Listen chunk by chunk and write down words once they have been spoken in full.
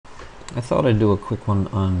I thought I'd do a quick one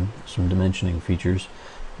on some dimensioning features.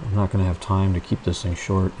 I'm not going to have time to keep this thing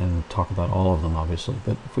short and talk about all of them, obviously,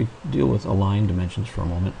 but if we deal with align dimensions for a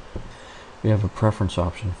moment, we have a preference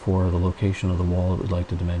option for the location of the wall that we'd like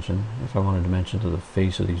to dimension. If I want to dimension to the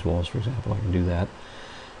face of these walls, for example, I can do that.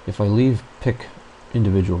 If I pick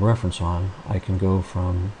individual reference on, I can go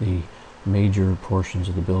from the major portions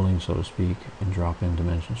of the building, so to speak, and drop in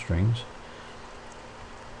dimension strings.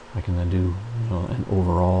 I can then do an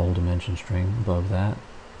overall dimension string above that.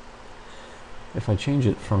 If I change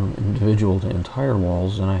it from individual to entire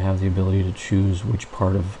walls, then I have the ability to choose which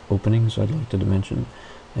part of openings I'd like to dimension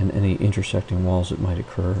and any intersecting walls that might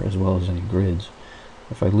occur, as well as any grids.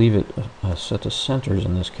 If I leave it set to centers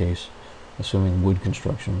in this case, assuming wood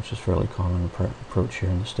construction, which is a fairly common approach here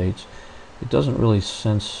in the States, it doesn't really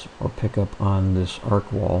sense or pick up on this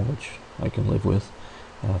arc wall, which I can live with.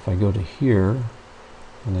 If I go to here,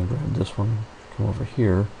 and then grab this one, come over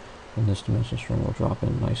here, and this dimension string will drop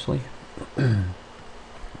in nicely.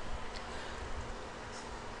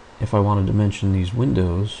 If I want to dimension these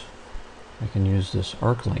windows, I can use this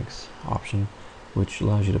arc length option, which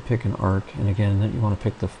allows you to pick an arc, and again, then you want to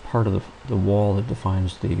pick the part of the wall that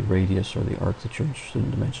defines the radius or the arc that you're interested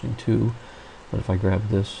in dimensioning to. But if I grab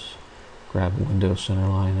this, grab a window center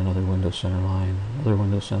line, another window center line, another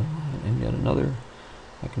window center line, and yet another,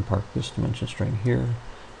 I can park this dimension string here,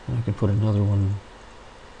 and I can put another one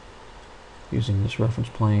using this reference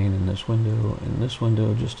plane in this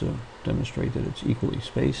window just to demonstrate that it's equally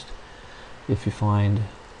spaced. If you find,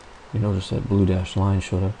 you notice that blue dashed line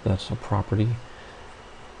showed up, that's a property.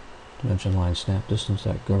 Dimension line snap distance,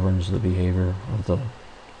 that governs the behavior of the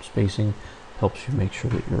spacing, helps you make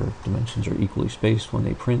sure that your dimensions are equally spaced when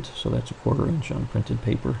they print, so that's a 1/4 inch on printed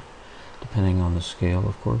paper, depending on the scale,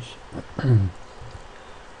 of course.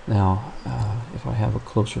 Now, if I have a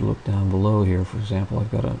closer look down below here, for example,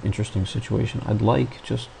 I've got an interesting situation. I'd like,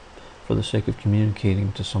 just for the sake of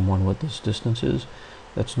communicating to someone what this distance is,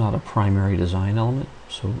 that's not a primary design element,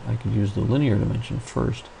 so I could use the linear dimension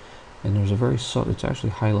first, and there's a very subtle, it's actually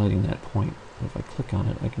highlighting that point. If I click on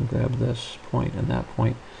it, I can grab this point and that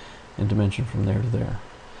point and dimension from there to there.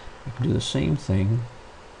 I can do the same thing,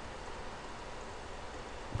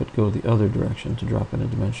 but go the other direction to drop in a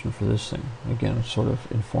dimension for this thing. Again, it's sort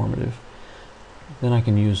of informative. Then I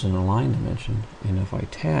can use an align dimension, and if I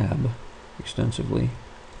tab extensively,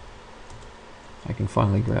 I can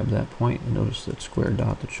finally grab that point, and notice that square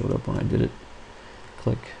dot that showed up when I did it.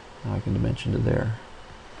 Click, now I can dimension to there.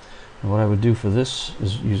 And what I would do for this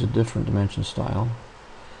is use a different dimension style.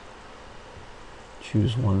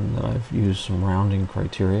 Choose one that I've used some rounding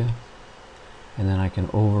criteria, and then I can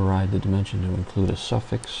override the dimension to include a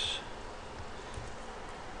suffix.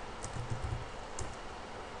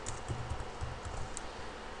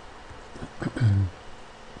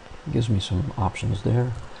 It gives me some options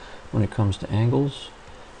there. When it comes to angles,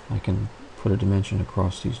 I can put a dimension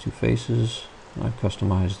across these two faces. I've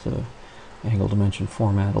customized the angle dimension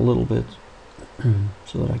format a little bit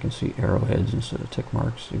so that I can see arrowheads instead of tick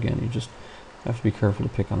marks. Again, you just have to be careful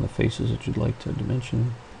to pick on the faces that you'd like to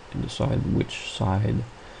dimension and decide which side,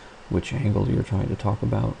 which angle you're trying to talk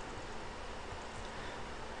about.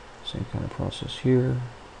 Same kind of process here.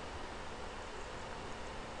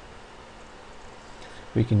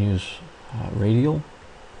 We can use radial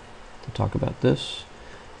to talk about this,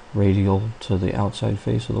 radial to the outside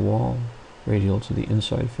face of the wall, radial to the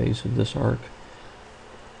inside face of this arc.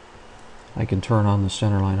 I can turn on the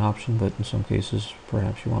centerline option, but in some cases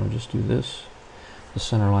perhaps you want to just do this. The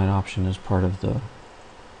centerline option is part of the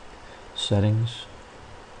settings,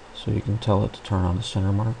 so you can tell it to turn on the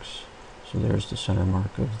center marks. So there's the center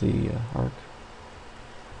mark of the arc.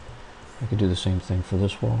 I could do the same thing for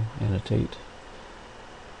this wall, annotate,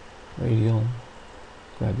 radial,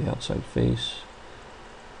 grab the outside face,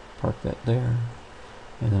 park that there,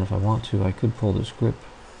 and then if I want to, I could pull this grip,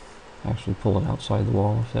 actually pull it outside the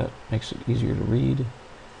wall if that makes it easier to read,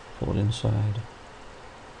 pull it inside.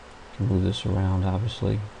 You can move this around,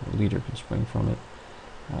 obviously, the leader can spring from it.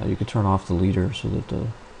 You could turn off the leader so that the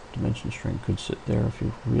dimension string could sit there if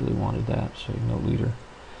you really wanted that, so no leader.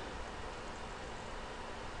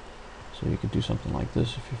 So you could do something like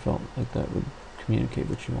this if you felt like that would communicate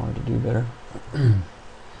what you wanted to do better.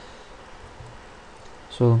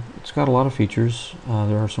 So it's got a lot of features.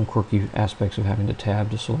 There are some quirky aspects of having to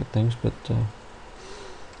tab to select things, but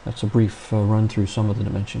that's a brief run through some of the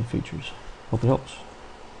dimension features. Hope it helps.